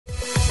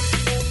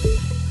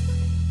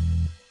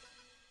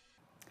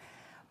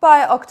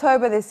By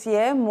October this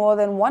year, more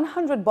than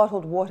 100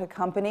 bottled water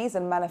companies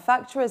and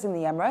manufacturers in the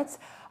Emirates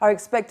are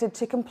expected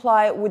to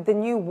comply with the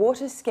new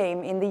water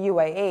scheme in the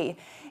UAE.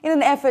 In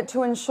an effort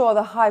to ensure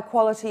the high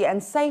quality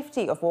and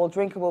safety of all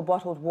drinkable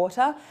bottled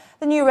water,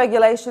 the new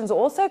regulations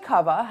also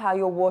cover how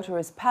your water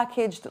is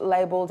packaged,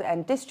 labelled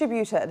and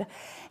distributed.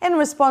 In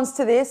response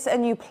to this, a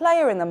new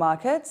player in the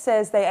market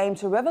says they aim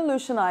to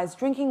revolutionise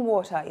drinking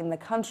water in the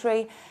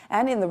country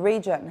and in the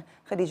region.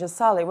 Khadija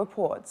Saleh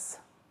reports.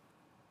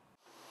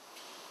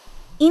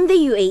 In the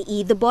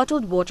UAE, the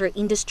bottled water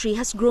industry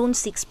has grown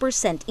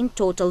 6% in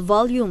total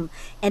volume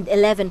and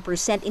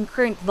 11% in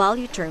current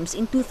value terms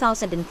in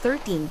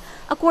 2013,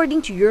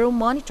 according to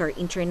Euromonitor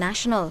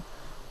International.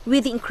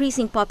 With the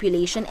increasing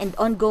population and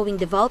ongoing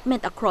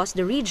development across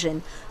the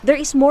region, there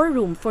is more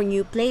room for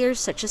new players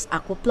such as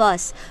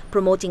Aquaplus,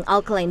 promoting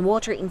alkaline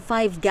water in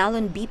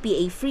 5-gallon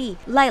BPA-free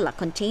Lila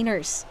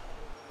containers.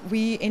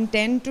 We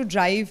intend to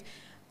drive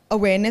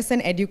awareness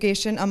and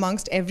education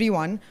amongst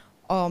everyone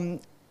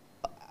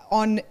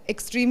on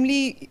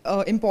extremely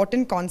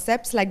important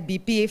concepts like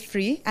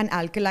BPA-free and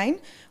alkaline,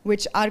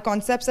 which are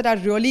concepts that are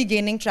really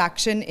gaining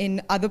traction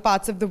in other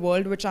parts of the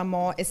world, which are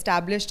more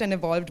established and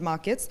evolved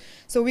markets.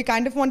 So we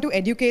kind of want to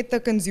educate the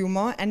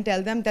consumer and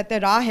tell them that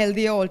there are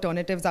healthier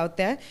alternatives out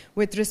there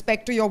with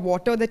respect to your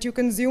water that you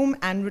consume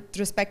and with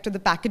respect to the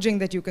packaging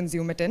that you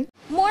consume it in.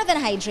 More than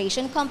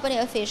hydration, company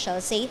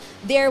officials say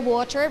their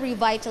water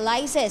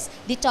revitalizes,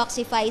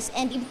 detoxifies,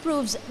 and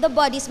improves the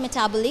body's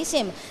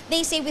metabolism.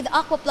 They say with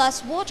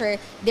Aquaplus water,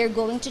 they're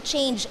going to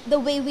change the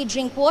way we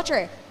drink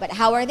water. But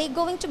how are they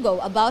going to go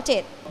about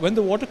it? When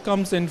the water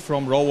comes in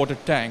from raw water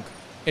tank,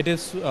 it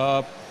is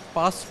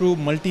passed through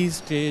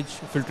multi-stage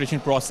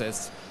filtration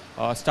process,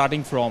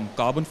 starting from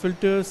carbon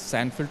filters,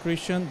 sand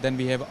filtration, then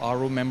we have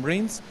RO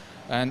membranes,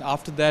 and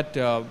after that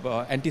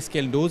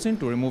anti-scale dosing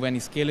to remove any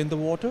scale in the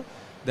water.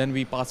 Then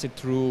we pass it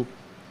through,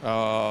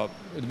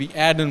 we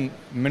add in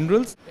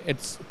minerals.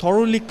 It's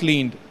thoroughly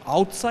cleaned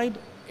outside,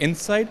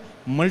 inside,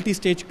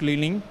 multi-stage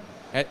cleaning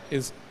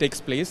takes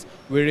place,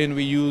 wherein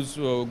we use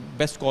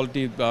best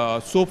quality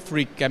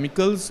soap-free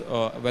chemicals,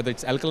 whether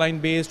it's alkaline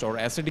based or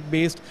acidic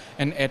based,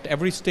 and at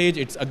every stage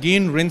it's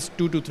again rinsed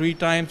 2 to 3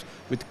 times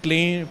with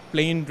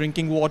plain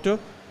drinking water.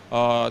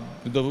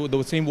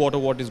 The same water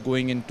what is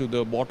going into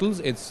the bottles,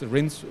 it's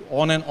rinsed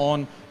on and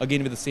on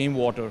again with the same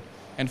water,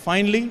 and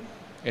finally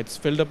it's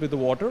filled up with the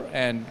water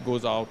and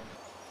goes out.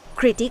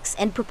 Critics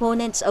and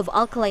proponents of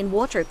alkaline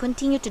water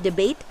continue to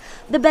debate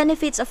the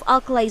benefits of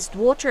alkalized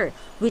water,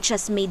 which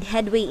has made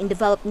headway in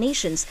developed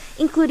nations,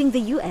 including the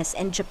US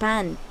and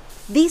Japan.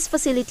 This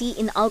facility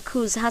in Al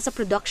Quoz has a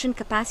production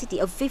capacity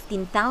of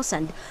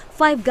 15,000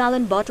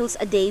 5-gallon bottles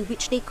a day,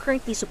 which they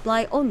currently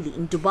supply only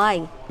in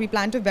Dubai. We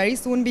plan to very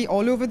soon be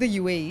all over the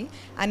UAE,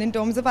 and in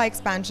terms of our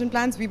expansion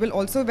plans, we will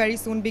also very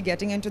soon be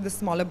getting into the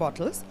smaller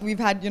bottles. We've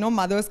had,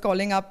 mothers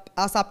calling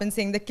us up and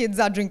saying the kids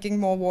are drinking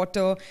more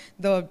water.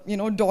 The,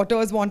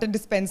 daughters want a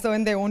dispenser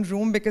in their own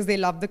room because they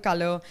love the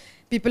color.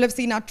 People have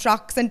seen our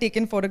trucks and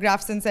taken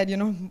photographs and said,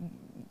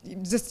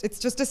 it's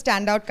just a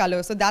standout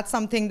color. So that's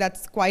something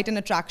that's quite an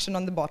attraction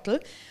on the bottle.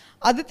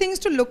 Other things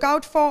to look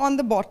out for on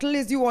the bottle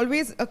is you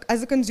always,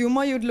 as a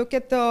consumer, you'd look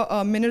at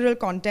the mineral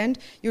content.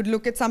 You'd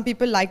look at, some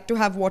people like to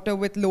have water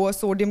with lower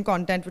sodium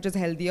content, which is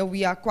healthier.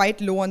 We are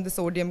quite low on the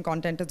sodium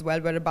content as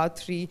well. We're about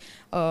 3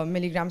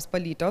 milligrams per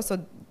liter.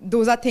 So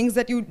those are things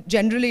that you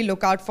generally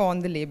look out for on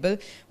the label.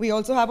 We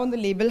also have on the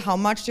label how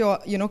much your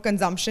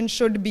consumption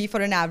should be for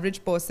an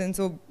average person.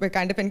 So we're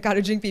kind of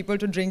encouraging people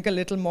to drink a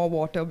little more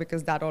water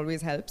because that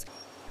always helps.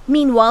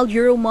 Meanwhile,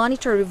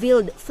 Euromonitor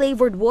revealed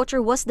flavored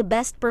water was the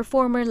best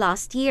performer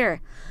last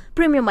year.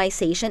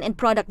 Premiumization and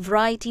product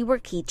variety were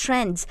key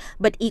trends,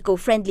 but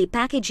eco-friendly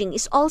packaging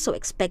is also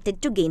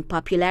expected to gain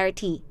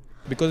popularity.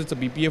 Because it's a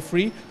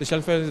BPA-free, the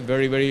shelf life is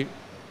very, very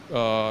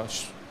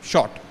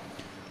short.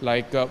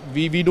 Like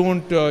we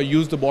don't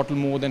use the bottle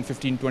more than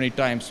 15-20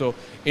 times. So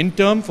in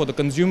term, for the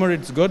consumer,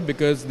 it's good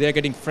because they're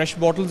getting fresh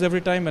bottles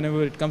every time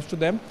whenever it comes to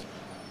them.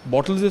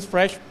 Bottles is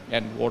fresh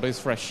and water is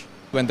fresh.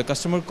 When the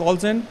customer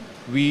calls in,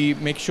 we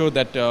make sure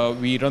that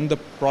we run the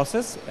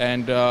process,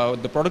 and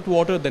the product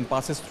water then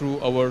passes through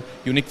our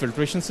unique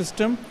filtration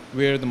system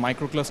where the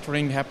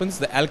microclustering happens.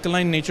 The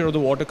alkaline nature of the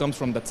water comes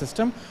from that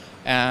system.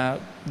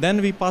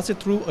 Then we pass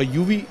it through a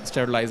UV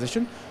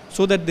sterilization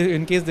so that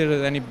in case there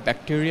is any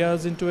bacteria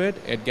into it,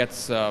 it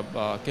gets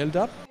killed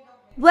up.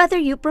 Whether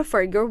you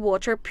prefer your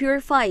water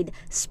purified,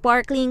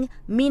 sparkling,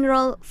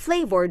 mineral,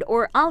 flavored,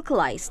 or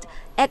alkalized,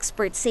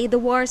 experts say the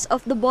wars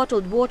of the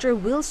bottled water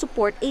will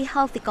support a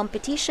healthy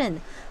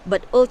competition,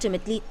 but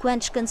ultimately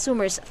quench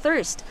consumers'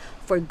 thirst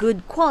for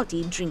good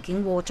quality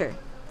drinking water.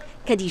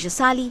 Khadija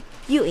Saleh,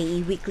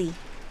 UAE Weekly.